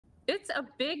It's a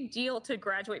big deal to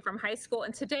graduate from high school,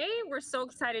 and today we're so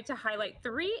excited to highlight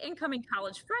three incoming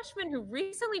college freshmen who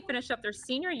recently finished up their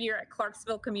senior year at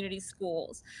Clarksville Community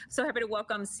Schools. So happy to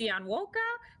welcome Sion Wolka,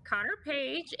 Connor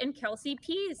Page, and Kelsey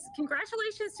Pease.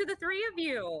 Congratulations to the three of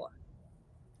you.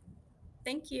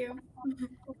 Thank you.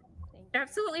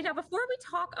 Absolutely. Now, before we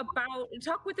talk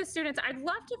with the students, I'd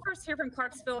love to first hear from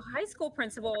Clarksville High School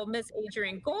principal, Miss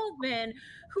Adrienne Goldman,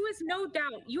 who is no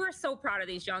doubt you are so proud of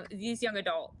these young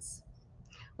adults.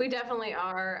 We definitely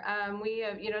are. We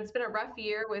have, it's been a rough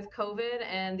year with COVID,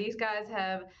 and these guys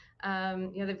have,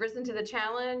 they've risen to the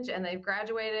challenge and they've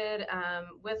graduated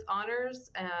with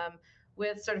honors,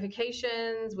 with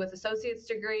certifications, with associate's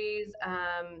degrees.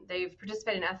 They've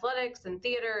participated in athletics and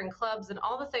theater and clubs and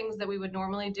all the things that we would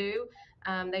normally do.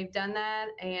 They've done that,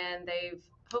 and they've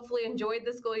hopefully enjoyed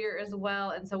the school year as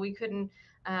well. And so we couldn't,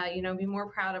 be more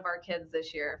proud of our kids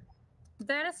this year.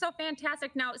 That is so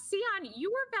fantastic. Now, Sion, you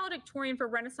were valedictorian for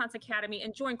Renaissance Academy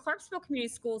and joined Clarksville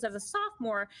Community Schools as a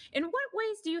sophomore. In what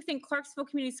ways do you think Clarksville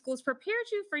Community Schools prepared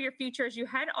you for your future as you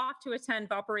head off to attend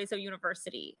Valparaiso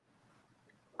University?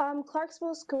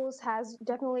 Clarksville Schools has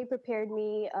definitely prepared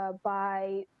me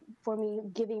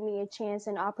giving me a chance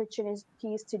and opportunities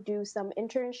to do some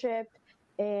internship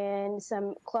and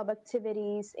some club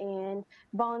activities and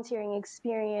volunteering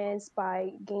experience by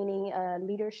gaining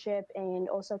leadership and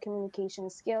also communication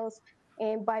skills.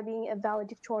 And by being a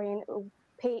valedictorian,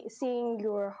 seeing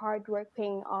your hard work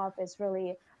paying off is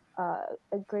really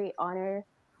a great honor.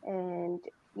 And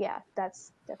yeah,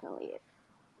 that's definitely it.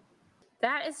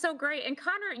 That is so great. And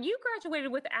Connor, you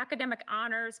graduated with academic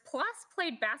honors, plus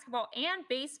played basketball and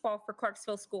baseball for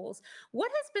Clarksville Schools.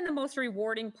 What has been the most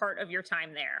rewarding part of your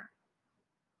time there?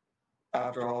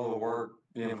 After all the work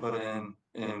being put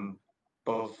in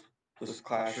both this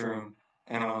classroom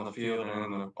and on the field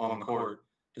and on the court,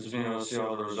 just being able to see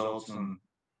all the results and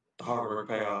the hard work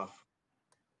pay off.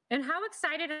 And how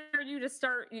excited are you to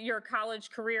start your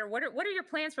college career? What are your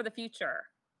plans for the future?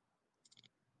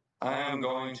 I am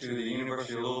going to the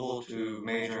University of Louisville to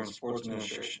major in sports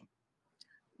administration.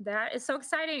 That is so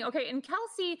exciting. Okay, and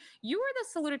Kelsey, you are the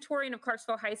salutatorian of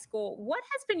Clarksville High School. What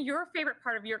has been your favorite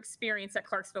part of your experience at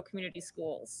Clarksville Community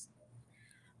Schools?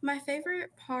 My favorite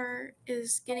part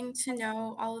is getting to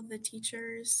know all of the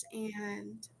teachers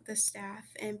and the staff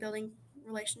and building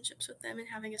relationships with them and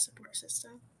having a support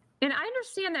system. And I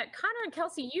understand that Connor and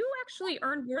Kelsey, you actually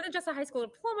earned more than just a high school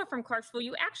diploma from Clarksville.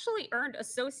 You actually earned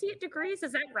associate degrees.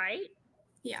 Is that right?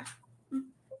 Yeah.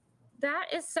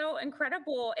 That is so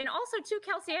incredible. And also, too,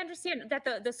 Kelsey, I understand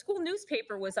that the school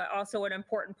newspaper was also an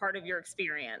important part of your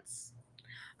experience.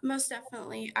 Most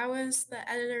definitely. I was the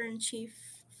editor-in-chief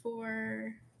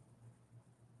for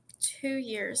 2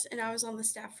 years, and I was on the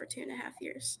staff for 2.5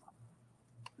 years.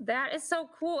 That is so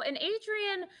cool. And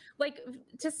Adrienne,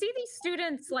 to see these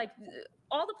students,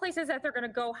 all the places that they're going to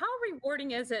go, how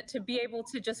rewarding is it to be able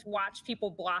to just watch people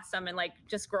blossom and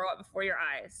just grow up before your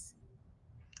eyes?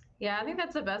 Yeah, I think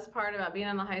that's the best part about being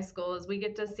in the high school is we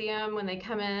get to see them when they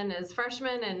come in as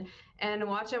freshmen and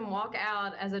watch them walk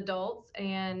out as adults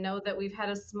and know that we've had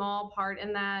a small part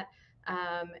in that,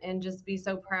 and just be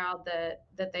so proud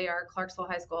that they are Clarksville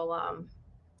High School alum.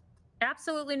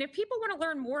 Absolutely. And if people want to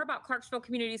learn more about Clarksville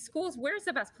Community Schools, where's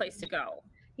the best place to go?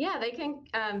 Yeah, they can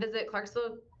visit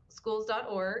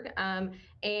clarksvilleschools.org,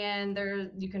 and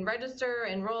you can register,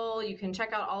 enroll, you can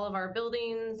check out all of our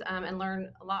buildings, and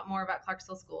learn a lot more about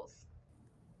Clarksville Schools.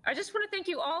 I just want to thank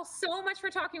you all so much for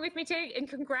talking with me today, and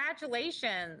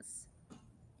congratulations.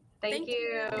 Thank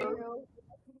you.